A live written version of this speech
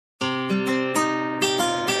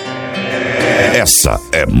Essa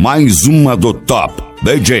é mais uma do Top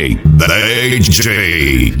DJ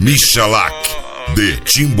Michalak, de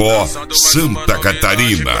Timbó, Santa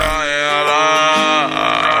Catarina.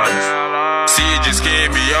 Se diz que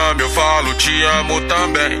me ama, eu falo te amo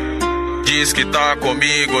também. Diz que tá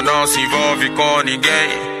comigo, não se envolve com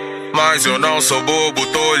ninguém. Mas eu não sou bobo,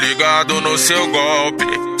 tô ligado no seu golpe.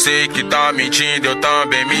 Sei que tá mentindo, eu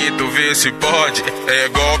também minto, vê se pode. É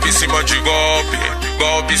golpe em cima de golpe,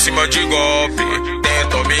 golpe em cima de golpe.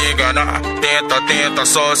 Tentam me enganar, tenta,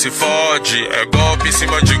 só se fode. É golpe em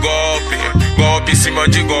cima de golpe, golpe em cima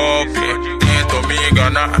de golpe. Tentam me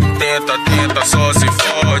enganar, tenta, só se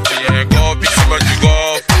fode. É golpe em cima de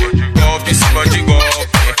golpe, golpe em cima de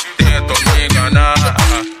golpe. Tentam me enganar,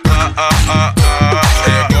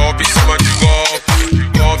 é golpe em cima de golpe,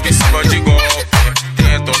 golpe em cima de golpe.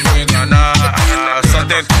 Tentam me enganar, só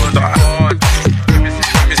tento dar.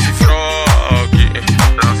 MC Frog,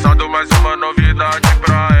 lançando mais uma novidade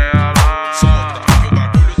pra ela. Solta que o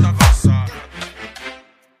bagulho tá avançado.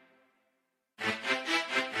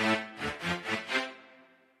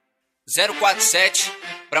 047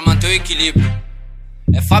 pra manter o equilíbrio.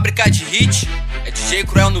 É fábrica de hit, é DJ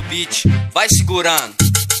Cruel no beat. Vai segurando.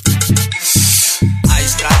 A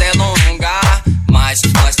estrada é longa, mas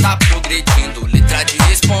nós tá progredindo. Letra de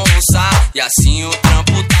responsa, e assim o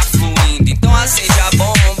trampo tá fluindo. Então acende a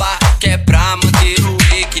bomba, que é pra manter o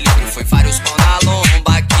equilíbrio. Foi vários pau na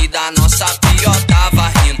lomba, que da nossa pior tava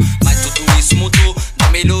rindo. Mas tudo isso mudou, não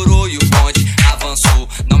melhorou e o bonde avançou.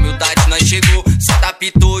 Na humildade nós chegou, cê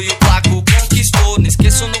tapitou e o placo conquistou. Não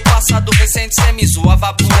esqueço no passado recente, cê me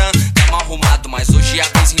zoava purã. Tamo arrumado, mas hoje a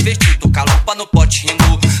vez investiu. Tô calupa no pote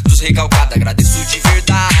rindo dos recalcados. Agradeço de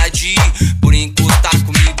verdade por encostar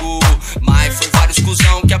comigo. Mas foi vários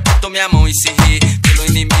cuzão que apertou minha mão e se ri pelo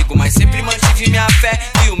inimigo. Mas sempre mantive minha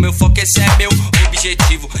fé e o meu foco, esse é meu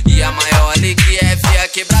objetivo. E a maior alegria é ver a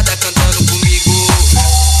quebrada cantando comigo.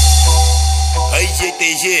 Aí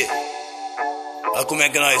GTG, olha como é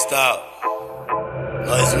que nós tá.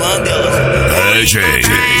 Nós manda elas. DJ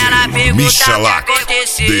Michalak,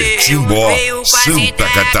 de Timbó, Santa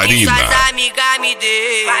Catarina.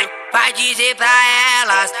 Vai dizer pra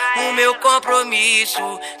elas o meu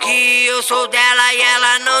compromisso, que eu sou dela e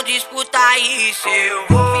ela não disputa isso. Eu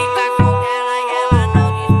vou ficar com ela e ela não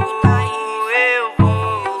disputa isso. Eu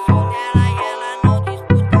vou dela e ela não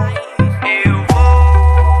disputa isso. Eu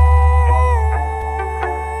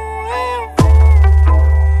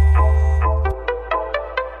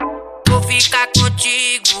vou ficar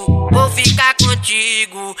contigo, vou ficar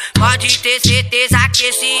contigo. Pode ter certeza que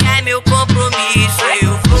esse é meu compromisso.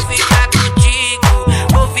 Eu vou ficar contigo,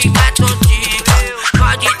 vou ficar contigo.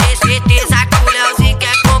 Pode ter certeza que o Leozinho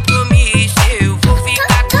quer compromisso. Eu vou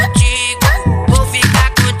ficar contigo, vou ficar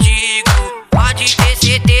contigo. Pode ter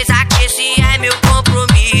certeza que esse é meu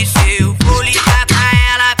compromisso. Eu vou ligar pra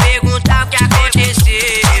ela, perguntar o que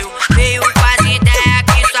aconteceu. Veio com as ideias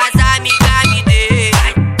que suas amigas me deu.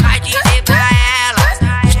 Vai dizer pra elas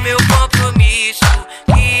o meu compromisso,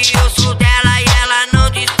 que eu sou dela e ela não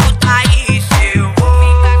disputa isso. Eu vou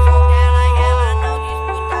ficar com ela e ela não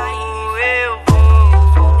disputa isso. Eu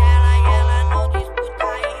vou dela e ela não disputa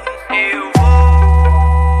isso. Eu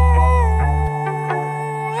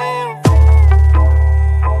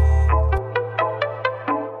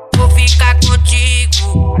vou ficar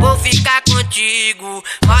contigo, vou ficar contigo.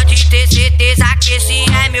 Pode ter certeza que esse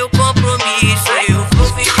é meu compromisso. Eu vou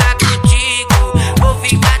ficar contigo, vou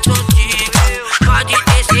ficar contigo. Pode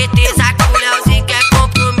ter certeza que o Leozinho quer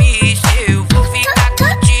compromisso. Eu vou ficar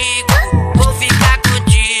contigo, vou ficar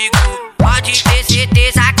contigo. Pode ter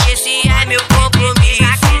certeza que esse é meu compromisso.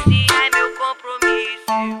 Esse é meu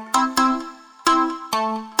compromisso.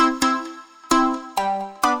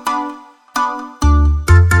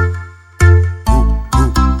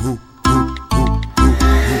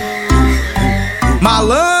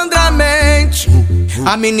 Malandramente,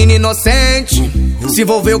 a menina inocente se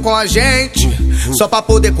envolveu com a gente só pra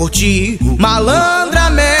poder curtir.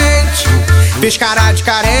 Malandramente, fez cara de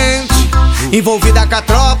carente, envolvida com a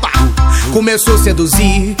tropa, começou a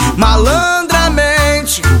seduzir.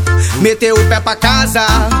 Malandramente, meteu o pé pra casa,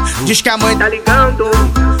 diz que a mãe tá ligando,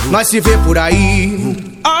 nós se vê por aí.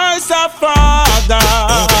 Ai, safada,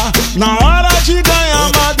 na hora de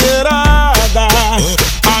ganhar madeirada,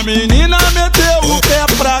 a menina meteu o pé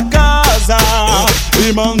pra casa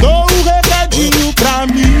e mandou um recadinho pra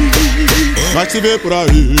mim. Vai se ver por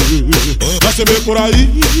aí, vai se ver por aí,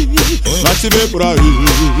 vai se ver por aí,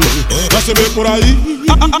 vai se ver por aí.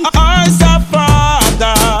 Ai,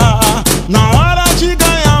 safada, na hora de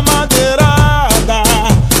ganhar madeirada,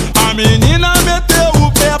 a menina meteu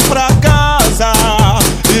o pé pra casa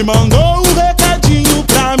e mandou um recadinho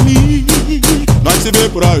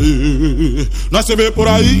por aí, nós se vê por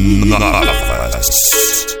aí.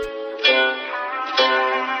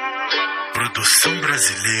 Produção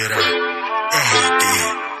brasileira RD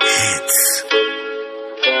Hits.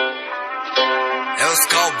 É os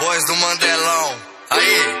cowboys do Mandelão.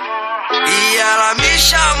 Aí. E ela me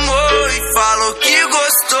chamou e falou que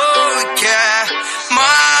gostou e quer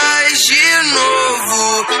mais de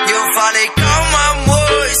novo. E eu falei, calma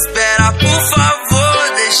amor, espera por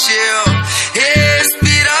favor, deixa eu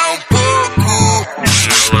respirar um pouco.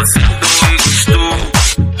 Ela sentou e gostou,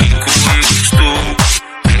 e comigo estou.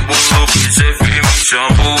 Embolou pro chefe, me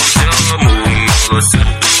chamou de amor. Ela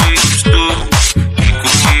sentou e gostou, e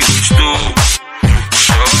comigo estou.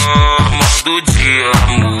 Chamado de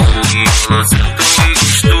amor. Ela sentou e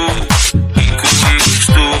gostou, e comigo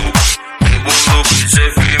estou. Embolou pro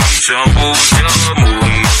chefe, me chamou de amor.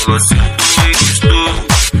 Ela sentou e gostou,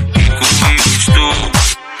 e comigo estou.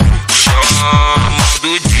 Chamado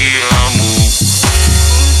de amor.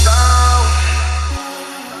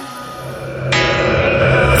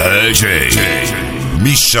 DJ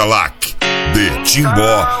Michalak, de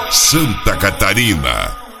Timbó, Santa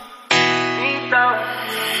Catarina.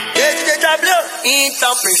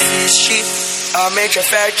 Então persiste, a mente é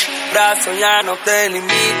fértil, pra sonhar não tem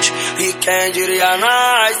limite. E quem diria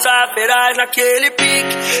nós, saberás naquele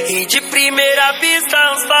pique. E de primeira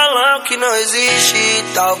vista uns falam que não existe.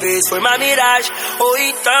 Talvez foi uma miragem, ou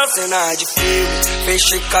então cena de filme.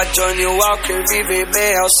 Fechei com a Johnny Walker, viver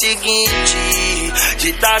bem é o seguinte.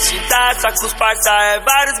 De taça em taça, com os parça é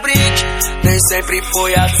vários brindes. Nem sempre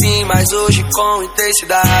foi assim, mas hoje com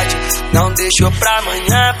intensidade. Não deixou pra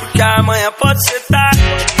amanhã, porque amanhã pode ser tarde.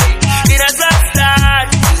 E nessa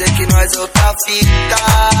cidade, dizer que nós é outra fita.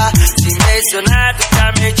 Se mencionado que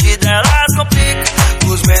a mente delas complica.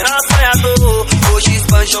 Os menores sonhadores, hoje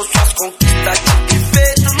esbanjam suas conquistas. De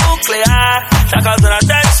efeito nuclear, tá causando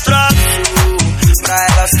até destroço. Pra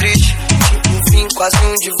elas triste, tipo um fim, quase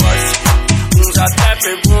um divórcio. Uns até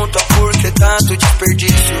perguntam por que tanto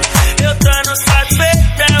desperdício. Eu dando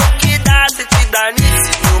satisfeito, é o que dá se te dá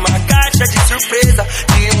nisso. Numa caixa de surpresa,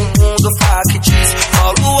 de um mundo factício.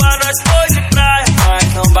 Ó lua, nós foi de praia,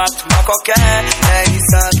 mas não bato na qualquer